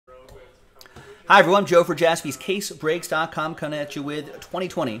Hi everyone, Joe for JaspysCaseBreaks.com coming at you with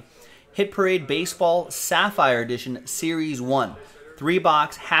 2020 Hit Parade Baseball Sapphire Edition Series 1.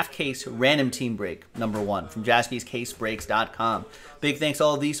 3-box, half-case, random team break, number 1 from JaspysCaseBreaks.com. Big thanks to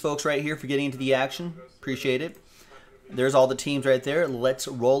all of these folks right here for getting into the action. Appreciate it. There's all the teams right there. Let's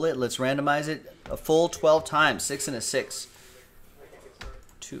roll it. Let's randomize it. A full 12 times. 6 and a 6.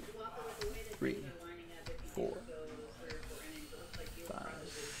 2, 3, 4, 5,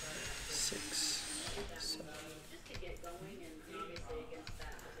 6, 7.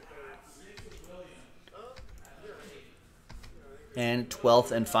 And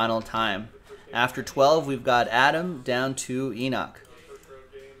 12th and final time. After 12, we've got Adam down to Enoch.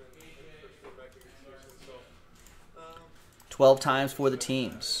 12 times for the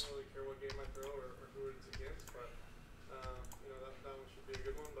teams.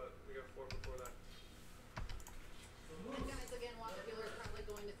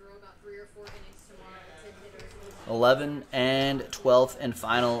 $11 and 12th and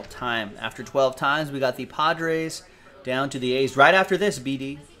final time. After 12 times, we got the Padres down to the A's. Right after this,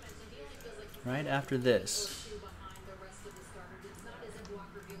 BD. Right after this.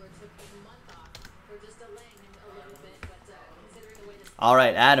 All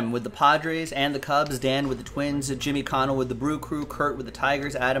right, Adam with the Padres and the Cubs, Dan with the Twins, Jimmy Connell with the Brew Crew, Kurt with the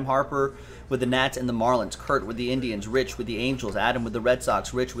Tigers, Adam Harper with the Nats and the Marlins, Kurt with the Indians, Rich with the Angels, Adam with the Red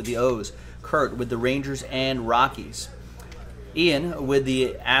Sox, Rich with the O's, Kurt with the Rangers and Rockies, Ian with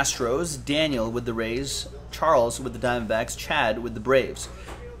the Astros, Daniel with the Rays, Charles with the Diamondbacks, Chad with the Braves,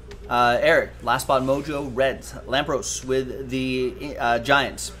 Eric, Last Spot Mojo, Reds, Lampros with the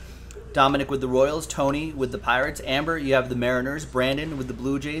Giants, Dominic with the Royals, Tony with the Pirates, Amber, you have the Mariners, Brandon with the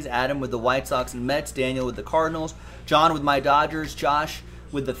Blue Jays, Adam with the White Sox and Mets, Daniel with the Cardinals, John with my Dodgers, Josh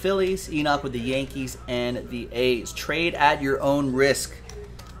with the Phillies, Enoch with the Yankees and the A's. Trade at your own risk.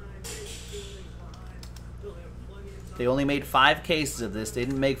 They only made 5 cases of this. They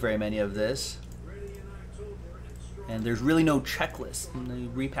didn't make very many of this. And there's really no checklist. And the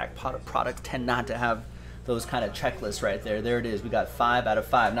repack products tend not to have those kind of checklists right there. There it is. We got 5 out of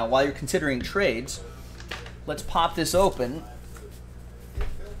 5. Now, while you're considering trades, let's pop this open.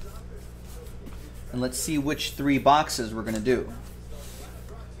 And let's see which 3 boxes we're going to do.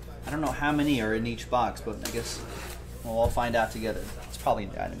 I don't know how many are in each box, but I guess we'll all find out together. It's probably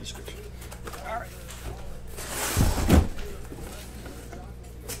in the item description. All right.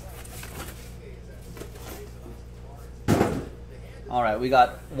 All right, we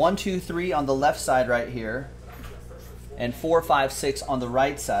got 1, 2, 3 on the left side right here, and 4, 5, 6 on the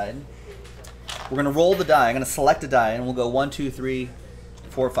right side. We're gonna roll the die. I'm gonna select a die, and we'll go 1, 2, 3,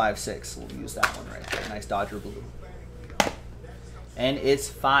 4, 5, 6. We'll use that one right there. Nice Dodger blue. And it's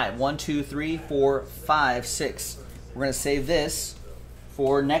 5. 1, 2, 3, 4, 5, 6. We're gonna save this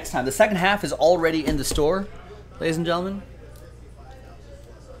for next time. The second half is already in the store, ladies and gentlemen.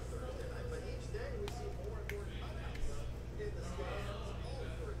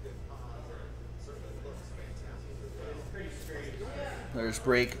 There's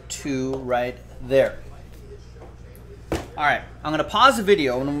break 2 right there. All right, I'm going to pause the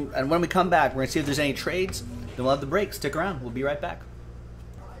video, and when we come back, we're going to see if there's any trades. Then we'll have the break. Stick around. We'll be right back.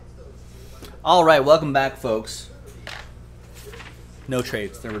 All right, welcome back, folks. No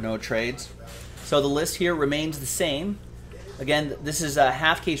trades. There were no trades. So the list here remains the same. Again, this is a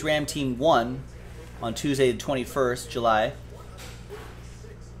half-case Ram Team 1 on Tuesday, the 21st, July.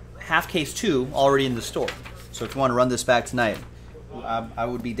 Half-case 2 already in the store. So if you want to run this back tonight, I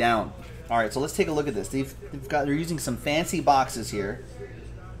would be down. All right, so let's take a look at this. They're using some fancy boxes here.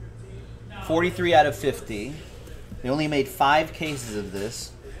 43 out of 50. They only made 5 cases of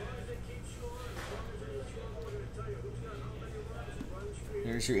this.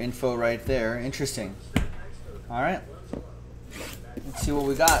 There's your info right there. Interesting. All right. Let's see what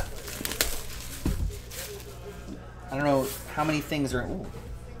we got. I don't know how many things are. Ooh.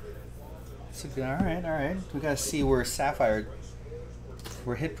 All right. We got to see where Sapphire,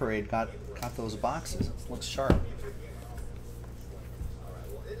 where Hit Parade got those boxes. It looks sharp.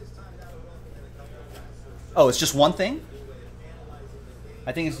 Oh, it's just one thing?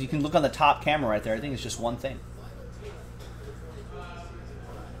 I think you can look on the top camera right there. I think it's just one thing.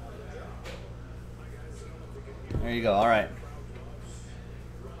 There you go. All right.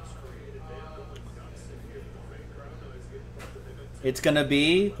 It's going to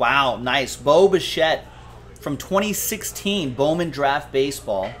be, wow, nice. Bo Bichette from 2016 Bowman Draft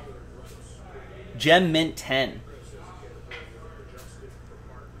Baseball. Gem Mint 10.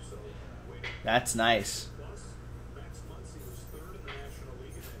 That's nice.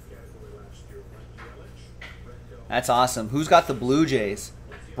 That's awesome. Who's got the Blue Jays?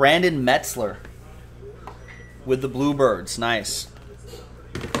 Brandon Metzler. with the Bluebirds. Nice.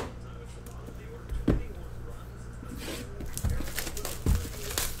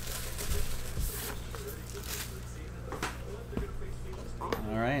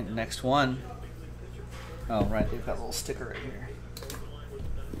 All right, next one. Oh, right, they've got a little sticker right here.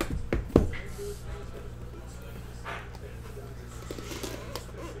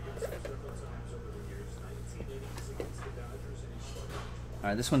 All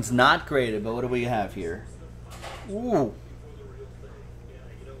right, this one's not graded, but what do we have here? Ooh.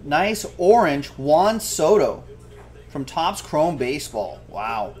 Nice orange Juan Soto from Topps Chrome Baseball.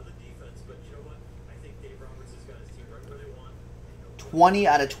 Wow. 20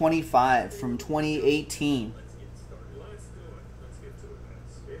 out of 25 from 2018.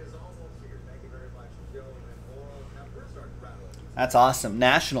 That's awesome.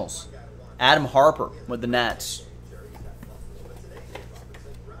 Nationals. Adam Harper with the Nats.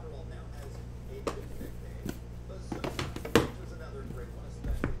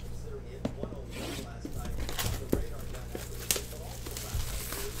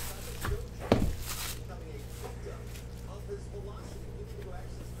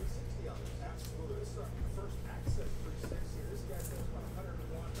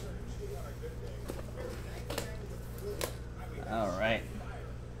 All right.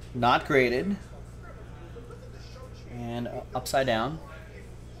 Not graded. And upside down.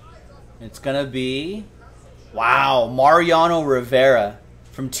 It's going to be, wow, Mariano Rivera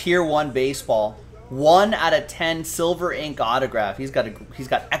from Tier 1 Baseball. 1 out of 10 silver ink autograph. He's got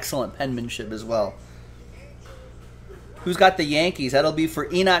excellent penmanship as well. Who's got the Yankees? That'll be for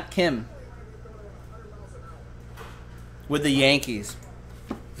Enoch Kim with the Yankees.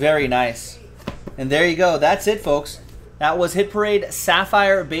 Very nice. And there you go. That's it, folks. That was Hit Parade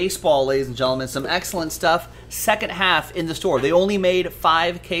Sapphire Baseball, ladies and gentlemen. Some excellent stuff. Second half in the store. They only made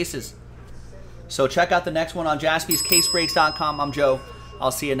 5 cases. So check out the next one on jaspyscasebreaks.com. I'm Joe.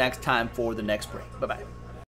 I'll see you next time for the next break. Bye-bye.